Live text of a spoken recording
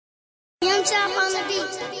Chop on the beat.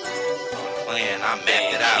 Playing, I mapped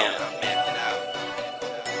it out.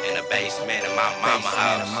 In the basement of my mama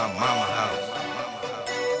house.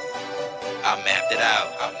 I mapped it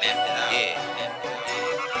out. Yeah.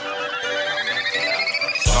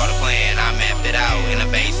 Started playing, I mapped it out. In the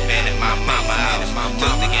basement of my mama house.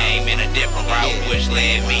 Took the game in a different route, which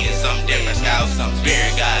led me to some different scouts. Some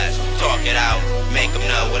spirit guys, talk it out. Make them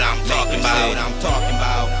know what I'm talking about.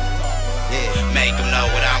 Make them know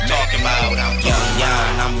what I'm talking about.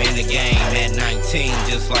 Young, I'm in the game at 19,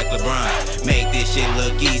 just like LeBron. Make this shit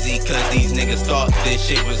look easy, cause these niggas thought this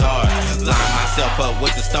shit was hard. Line myself up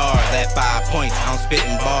with the stars, at 5 points, I'm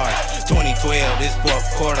spitting bars. 2012, this fourth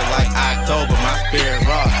quarter like October, my spirit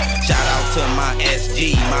raw. Shout out to my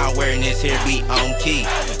SG, my awareness here be on key.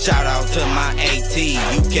 Shout out to my AT,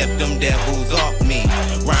 you kept them devils off me.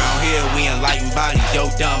 Round here we enlighten bodies, yo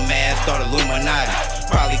dumb ass start Illuminati.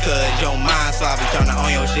 Probably cause your mind sloppy, tryna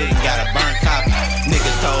on your shit and got a burnt copy.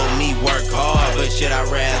 Niggas told me work hard, but shit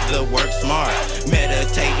I'd rather work smart.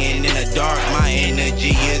 Meditating in the dark, my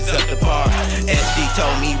energy is up to par. SD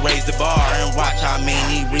told me raise the bar and watch how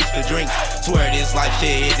many reach for drinks. Swear this life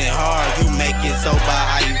shit isn't hard, you make it so by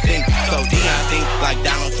how you think. So Dion think like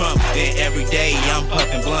Donald Trump, and every day I'm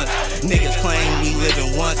puffing blunts. Niggas claim we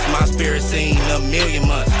living once, my spirit seen a million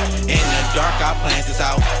months. In the dark I planned this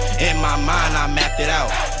out, in my mind I mapped it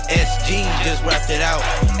out. SG just rapped it out,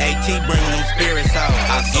 AT bring them spirits out.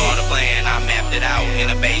 I started playing, I mapped it out.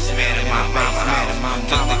 In the basement of my mama house.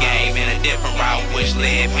 Took the game in a different route, which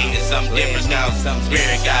led me to some different scouts. Some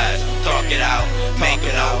spirit guys, talk it out. Make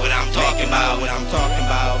them know what I'm talking about.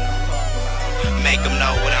 Make them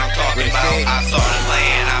know what I'm talking about. I started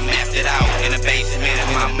playing, I mapped it out. In the basement of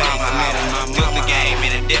my mama house. Took the game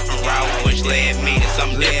in a different route, which led me to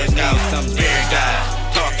some different scouts. Some spirit guys,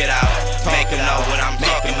 talk it out. Make them know what I'm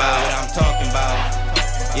talking about.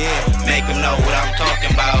 Yeah, make them know what I'm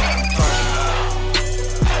talking about.